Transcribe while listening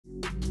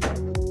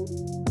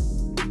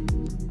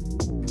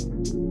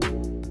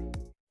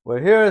Well,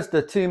 here is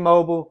the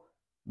T-Mobile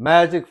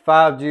Magic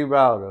 5G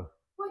router.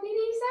 What did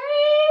he say?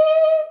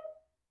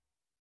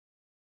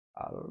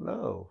 I don't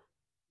know.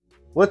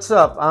 What's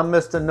up? I'm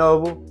Mr.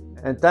 Noble,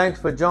 and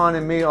thanks for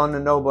joining me on the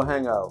Noble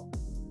Hangout.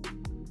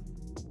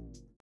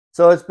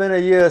 So it's been a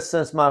year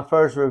since my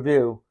first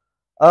review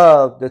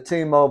of the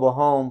T-Mobile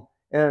Home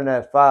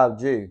Internet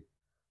 5G.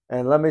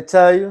 And let me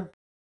tell you,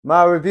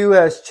 my review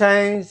has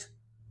changed,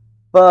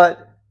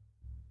 but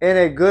in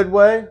a good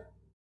way.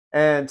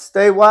 And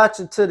stay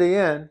watching to the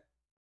end.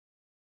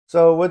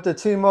 So with the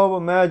T-Mobile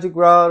Magic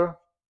Router,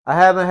 I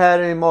haven't had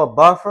any more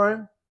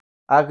buffering.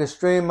 I can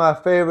stream my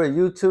favorite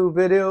YouTube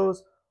videos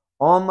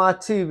on my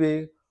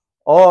TV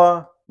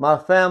or my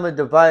family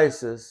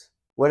devices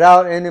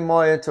without any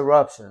more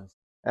interruptions.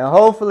 And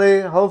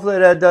hopefully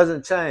that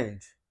doesn't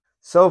change.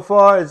 So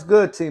far, it's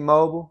good,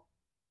 T-Mobile.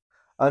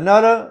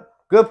 Another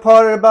good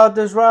part about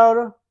this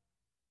router,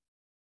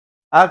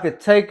 I could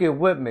take it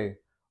with me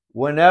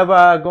whenever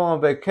I go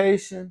on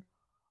vacation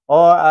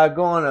or I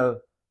go on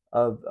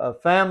a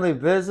family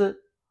visit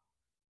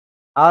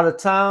out of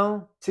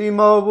town.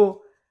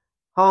 T-Mobile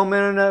Home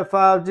Internet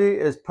 5G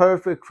is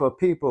perfect for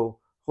people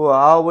who are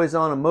always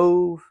on the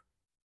move.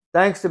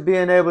 Thanks to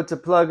being able to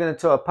plug it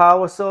into a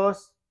power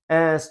source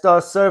and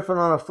start surfing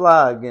on the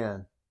fly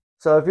again.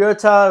 So if you're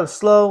tired of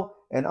slow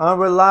and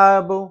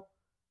unreliable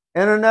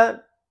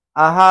internet,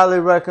 I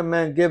highly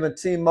recommend giving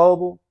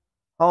T-Mobile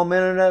Home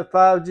Internet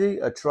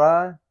 5G a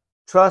try.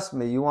 Trust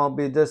me, you won't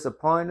be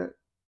disappointed.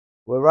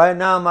 Well, right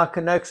now my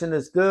connection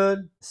is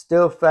good,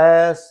 still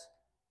fast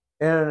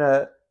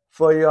internet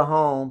for your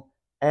home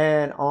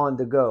and on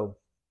the go.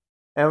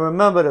 And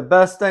remember, the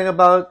best thing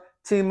about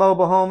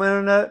T-Mobile Home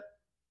Internet,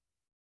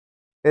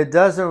 it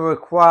doesn't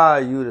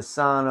require you to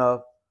sign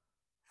up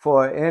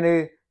for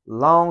any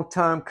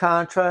long-term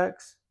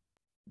contracts.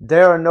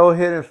 There are no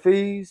hidden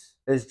fees.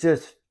 It's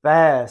just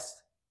fast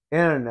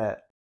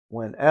internet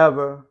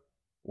whenever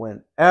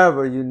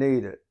you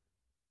need it.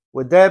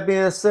 With that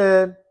being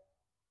said,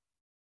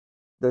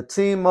 the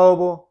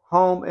T-Mobile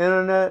Home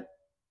Internet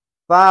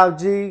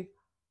 5G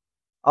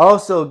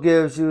also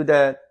gives you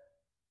that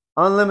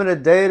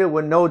unlimited data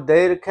with no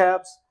data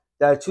caps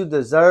that you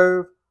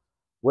deserve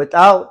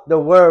without the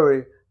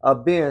worry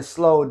of being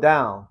slowed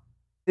down.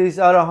 These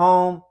other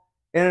home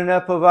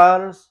internet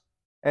providers,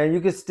 and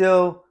you can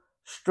still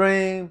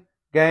stream,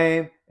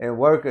 game, and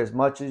work as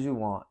much as you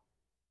want.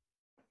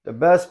 The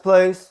best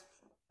place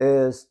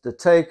is to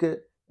take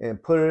it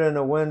and put it in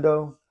the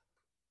window,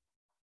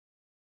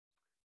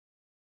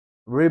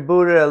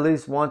 reboot it at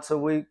least once a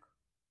week,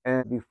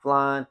 and be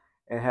flying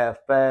and have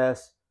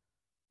fast,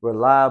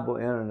 reliable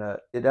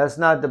internet. That's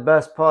not the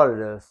best part of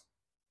this.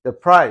 The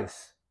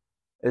price.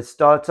 It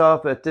starts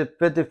off at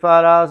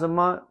 $55 a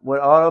month. With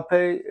auto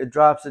pay, it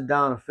drops it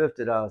down to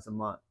 $50 a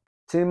month.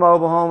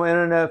 T-Mobile Home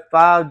Internet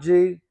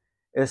 5G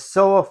is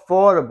so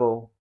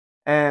affordable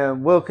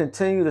and will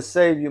continue to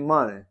save you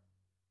money.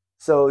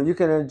 So you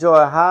can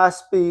enjoy high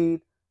speed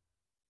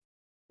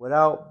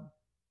without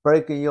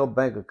breaking your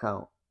bank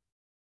account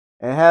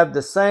and have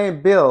the same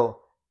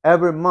bill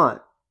every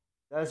month.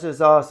 That's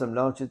just awesome,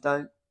 don't you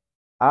think?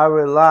 I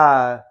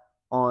rely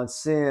on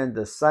seeing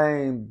the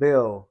same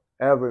bill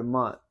every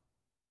month.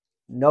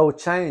 No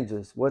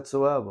changes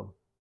whatsoever.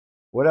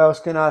 What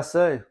else can I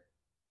say?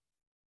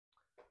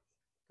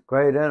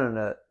 Great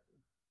internet.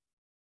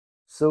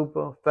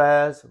 Super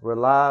fast,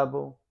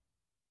 reliable,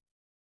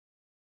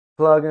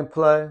 plug and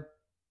play.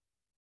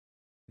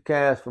 You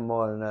can't ask for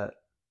more than that.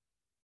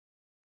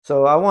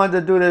 So I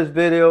wanted to do this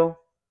video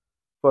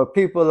for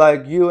people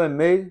like you and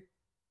me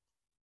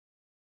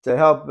to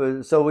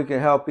help, so we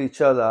can help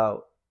each other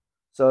out.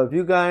 So if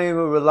you got any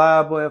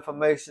reliable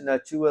information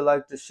that you would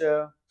like to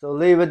share, so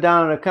leave it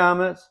down in the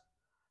comments.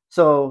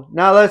 So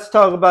now let's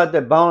talk about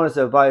the bonus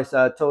advice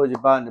I told you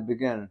about in the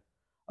beginning.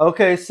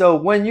 Okay, so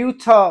when you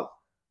talk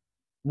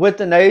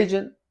with an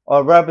agent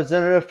or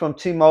representative from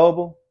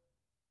T-Mobile,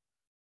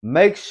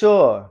 make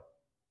sure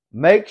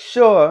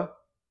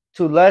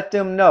to let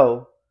them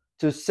know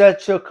to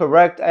set your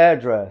correct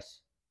address.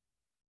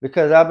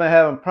 Because I've been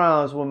having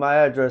problems with my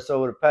address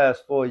over the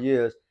past 4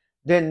 years.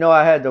 Didn't know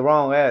I had the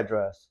wrong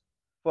address.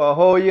 For a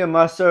whole year,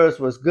 my service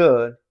was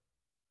good.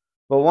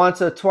 But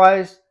once or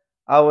twice,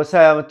 I was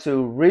having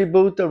to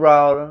reboot the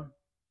router,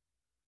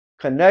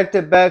 connect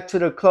it back to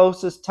the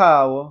closest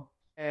tower,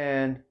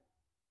 and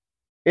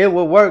it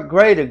would work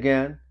great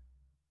again.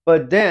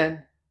 But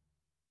then,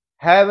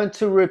 having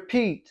to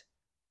repeat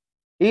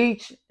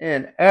each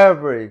and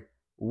every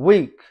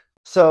week.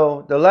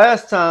 So the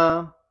last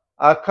time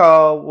I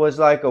called was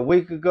like a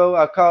week ago.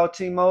 I called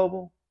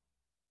T-Mobile,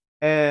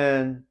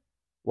 and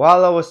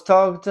while I was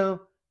talking to them,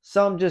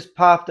 something just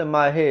popped in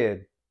my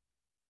head.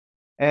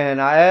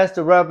 And I asked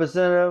the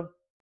representative,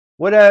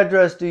 what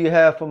address do you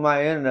have for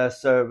my internet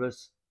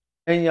service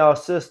in your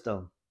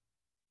system?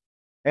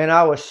 And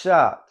I was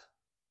shocked.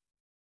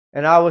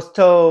 And I was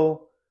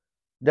told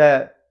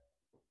that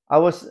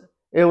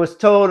it was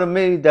told to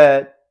me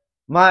that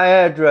my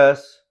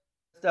address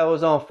that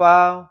was on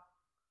file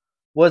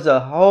was a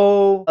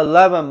whole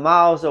 11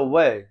 miles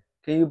away.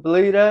 Can you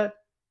believe that?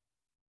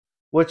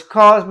 which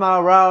caused my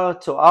router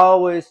to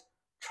always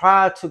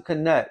try to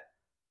connect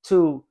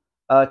to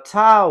a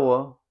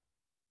tower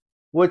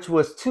which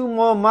was 2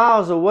 more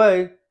miles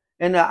away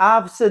in the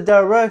opposite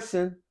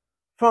direction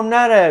from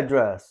that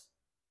address.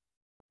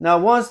 Now,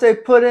 once they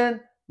put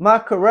in my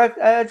correct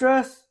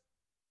address,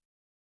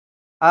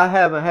 I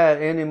haven't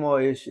had any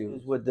more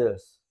issues with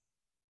this.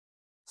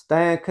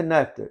 Staying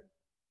connected.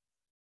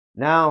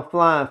 Now I'm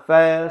flying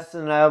faster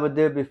than I ever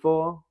did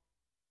before.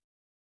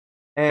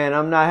 And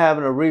I'm not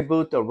having to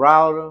reboot the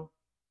router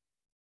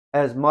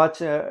as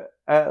much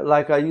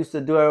like I used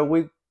to do every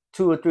week,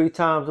 2 or 3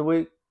 times a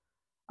week.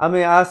 I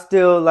mean, I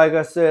still, like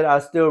I said, I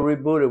still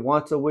reboot it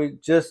once a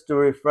week just to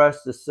refresh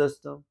the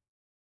system.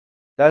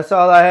 That's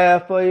all I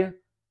have for you.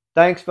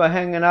 Thanks for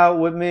hanging out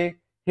with me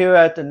here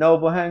at the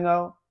Noble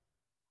Hangout.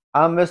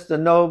 I'm Mr.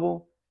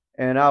 Noble,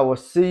 and I will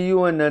see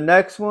you in the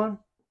next one.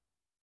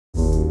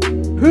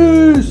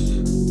 Peace!